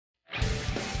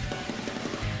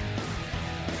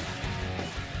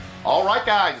All right,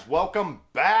 guys, welcome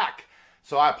back.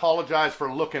 So I apologize for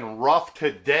looking rough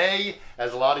today.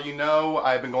 As a lot of you know,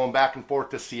 I've been going back and forth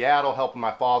to Seattle helping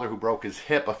my father who broke his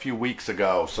hip a few weeks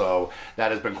ago. So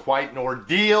that has been quite an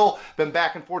ordeal. Been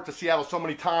back and forth to Seattle so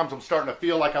many times, I'm starting to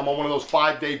feel like I'm on one of those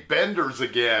 5-day benders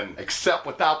again, except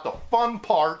without the fun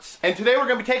parts. And today we're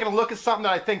going to be taking a look at something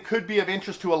that I think could be of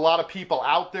interest to a lot of people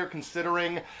out there,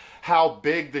 considering how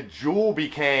big the juul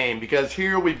became, because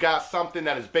here we've got something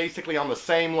that is basically on the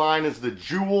same line as the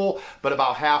juul, but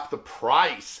about half the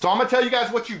price. So I'm gonna tell you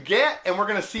guys what you get, and we're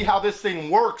gonna see how this thing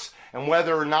works and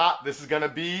whether or not this is gonna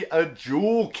be a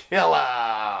juul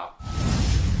killer.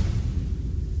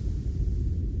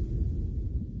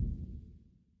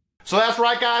 So that's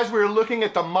right, guys, we're looking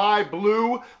at the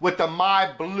MyBlu with the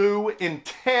MyBlu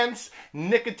Intense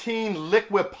Nicotine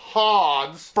Liquid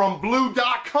Pods from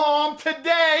blu.com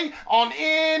today on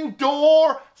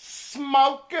Indoor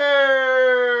Smokers.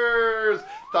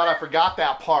 Thought I forgot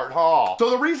that part, huh? So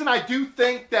the reason I do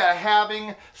think that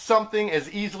having something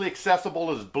as easily accessible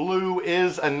as blu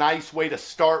is a nice way to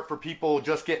start for people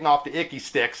just getting off the icky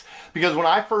sticks, because when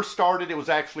I first started, it was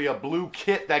actually a blu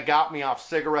kit that got me off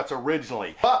cigarettes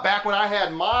originally. But back when I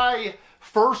had my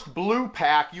first blu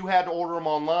pack, you had to order them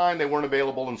online. They weren't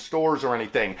available in stores or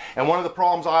anything. And one of the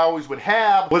problems I always would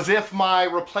have was if my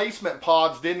replacement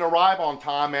pods didn't arrive on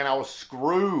time, man, I was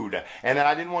screwed. And then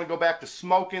I didn't want to go back to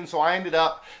smoking, so I ended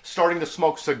up starting to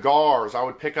smoke cigars. I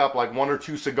would pick up like 1 or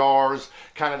 2 cigars,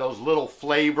 kind of those little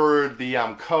flavored, the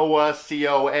COA,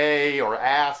 C-O-A, or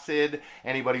acid.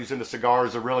 Anybody who's into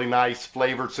cigars are really nice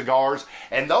flavored cigars.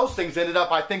 And those things ended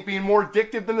up, I think, being more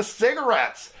addictive than the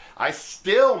cigarettes. I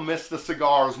still miss the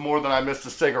cigars more than I miss the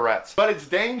cigarettes. But it's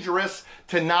dangerous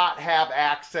to not have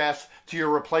access to your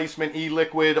replacement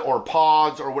e-liquid or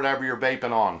pods or whatever you're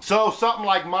vaping on. So something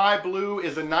like MyBlu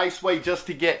is a nice way just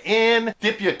to get in,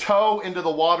 dip your toe into the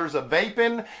waters of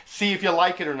vaping, see if you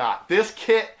like it or not. This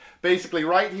kit, basically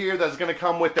right here, that's going to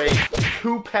come with a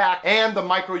 2-pack and the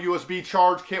micro USB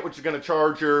charge kit, which is going to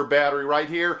charge your battery right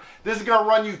here. This is going to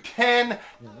run you $10.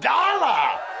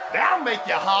 That'll make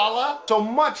you holla. So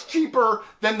much cheaper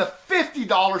than the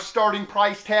 $50 starting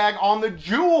price tag on the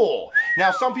juul.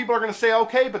 Now some people are going to say,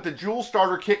 okay, but the juul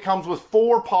starter kit comes with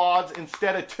 4 pods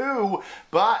instead of 2,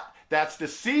 but that's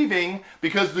deceiving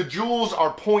because the juuls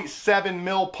are 0.7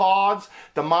 mil pods.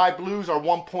 The MyBlus are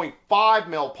 1.5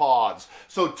 mil pods.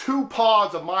 So 2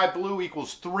 pods of MyBlu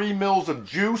equals 3 mils of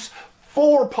juice.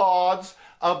 4 pods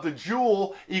of the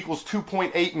juul equals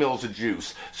 2.8 mils of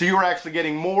juice. So you're actually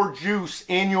getting more juice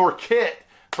in your kit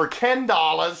for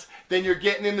 $10 than you're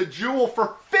getting in the juul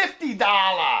for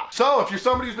 $50. So if you're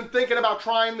somebody who's been thinking about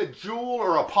trying the juul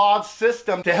or a pod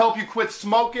system to help you quit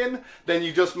smoking, then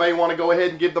you just may want to go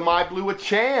ahead and give the MyBlu a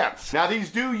chance. Now these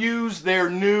do use their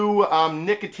new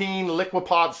nicotine liquid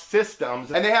pod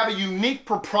systems, and they have a unique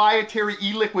proprietary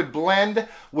e-liquid blend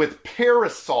with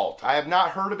parasalt. I have not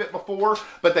heard of it before,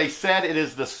 but they said it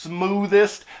is the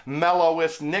smoothest,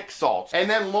 mellowest nic salts. And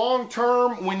then long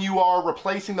term, when you are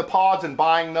replacing the pods and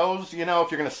buying those, you know,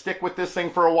 if you're going to stick with this thing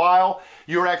for a while,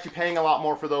 you're actually paying a lot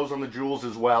more for those on the juuls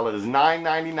as well. It is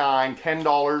 $9.99,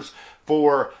 $10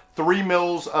 for 3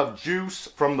 mils of juice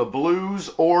from the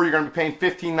Blus, or you're going to be paying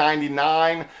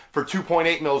 $15.99 for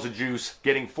 2.8 mils of juice,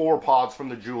 getting 4 pods from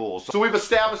the juuls. So we've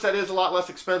established that it is a lot less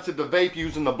expensive to vape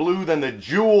using the Blu than the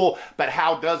juul, but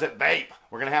how does it vape?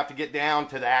 We're going to have to get down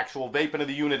to the actual vaping of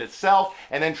the unit itself,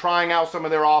 and then trying out some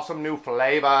of their awesome new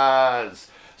flavors.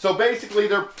 So basically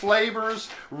their flavors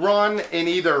run in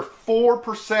either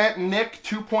 4% nic,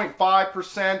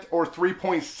 2.5%, or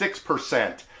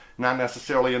 3.6%. Not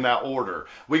necessarily in that order.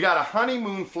 We got a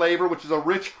honeymoon flavor, which is a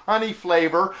rich honey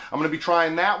flavor. I'm going to be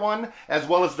trying that one, as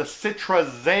well as the Citra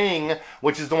Zing,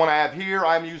 which is the one I have here.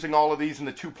 I'm using all of these in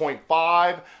the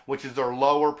 2.5, which is their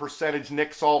lower percentage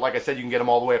nic salt. Like I said, you can get them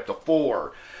all the way up to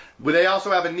 4. But they also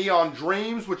have a Neon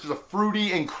Dreams, which is a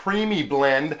fruity and creamy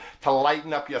blend to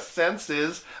lighten up your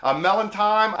senses. A Melon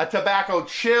Time, a Tobacco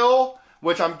Chill,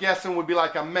 which I'm guessing would be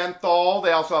like a menthol.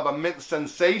 They also have a Mint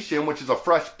Sensation, which is a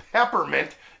fresh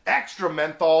peppermint, extra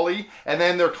menthol-y, and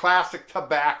then their classic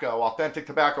tobacco, authentic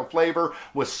tobacco flavor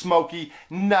with smoky,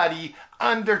 nutty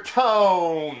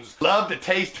undertones. Love the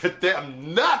taste of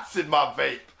them nuts in my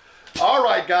vape.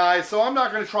 Alright guys, so I'm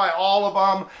not going to try all of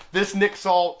them. This nic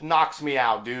salt knocks me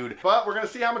out, dude. But we're going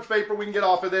to see how much vapor we can get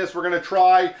off of this. We're going to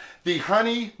try the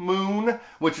Honeymoon,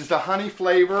 which is the honey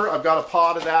flavor. I've got a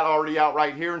pod of that already out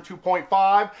right here in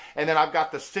 2.5. And then I've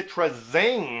got the Citra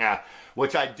Zing,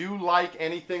 which I do like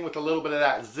anything with a little bit of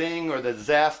that zing or the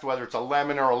zest, whether it's a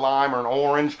lemon or a lime or an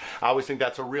orange. I always think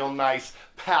that's a real nice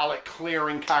palate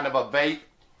clearing kind of a vape.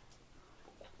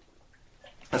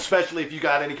 especially if you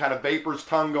got any kind of vapor's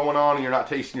tongue going on and you're not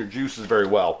tasting your juices very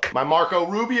well. My Marco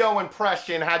Rubio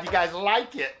impression, how'd you guys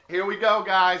like it? Here we go,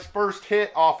 guys. First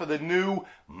hit off of the new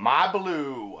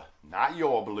MyBlu. Not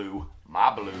your blue,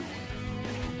 MyBlu.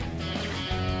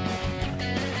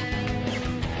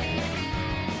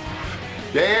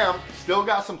 Damn, still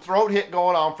got some throat hit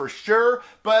going on for sure,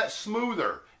 but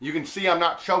smoother. You can see I'm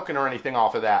not choking or anything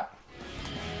off of that.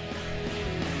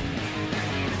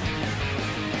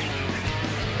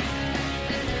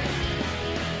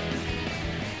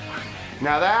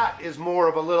 Now that is more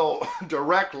of a little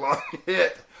direct lung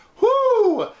hit.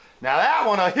 Whoo! Now that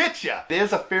one will hit you. It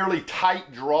is a fairly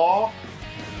tight draw.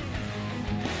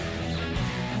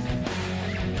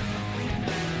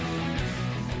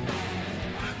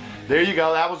 There you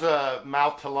go, that was a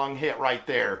mouth to lung hit right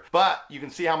there. But you can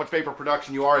see how much vapor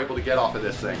production you are able to get off of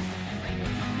this thing.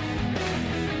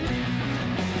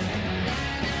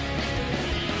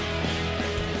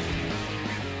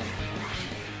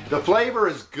 The flavor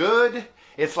is good.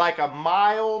 It's like a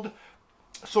mild,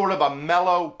 sort of a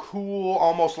mellow, cool,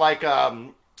 almost like I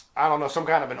don't know, some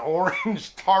kind of an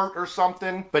orange tart or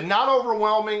something. But not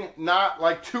overwhelming, not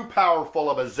like too powerful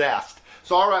of a zest.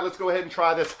 So all right, let's go ahead and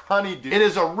try this honeydew. It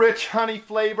is a rich honey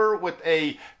flavor with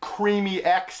a creamy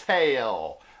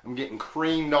exhale. I'm getting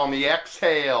creamed on the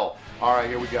exhale. All right,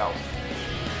 here we go.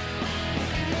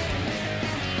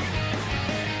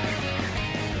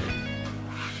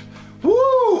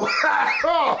 Woo!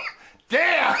 Oh,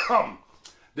 damn!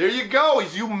 There you go.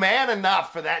 Is you man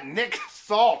enough for that Nick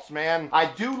salts, man. I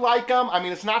do like them. I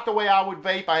mean, it's not the way I would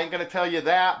vape. I ain't going to tell you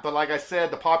that. But like I said,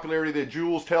 the popularity of the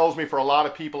Juuls tells me for a lot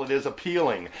of people it is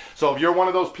appealing. So if you're one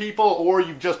of those people or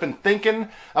you've just been thinking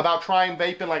about trying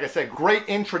vaping, like I said, great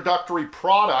introductory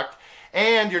product.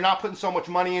 And you're not putting so much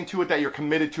money into it that you're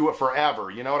committed to it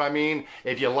forever. You know what I mean?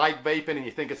 If you like vaping and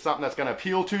you think it's something that's going to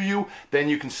appeal to you, then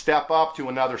you can step up to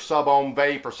another sub-ohm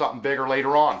vape or something bigger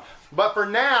later on. But for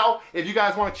now, if you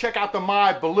guys want to check out the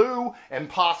MyBlu and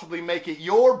possibly make it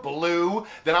your blue,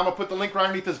 then I'm going to put the link right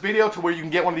underneath this video to where you can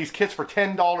get one of these kits for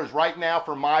 $10 right now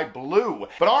for MyBlu.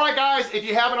 But alright guys, if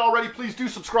you haven't already, please do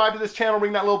subscribe to this channel,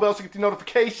 ring that little bell so you get the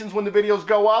notifications when the videos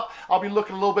go up. I'll be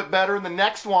looking a little bit better in the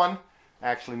next one.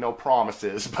 Actually, no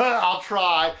promises, but I'll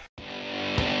try.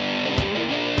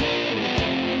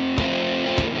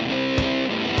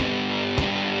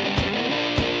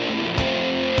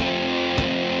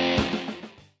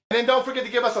 And then don't forget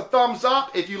to give us a thumbs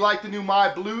up if you like the new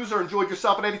MyBlus or enjoyed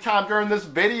yourself at any time during this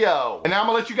video. And now I'm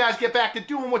going to let you guys get back to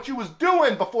doing what you was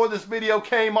doing before this video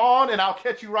came on, and I'll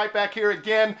catch you right back here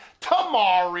again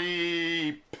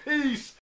tomorrow. Peace.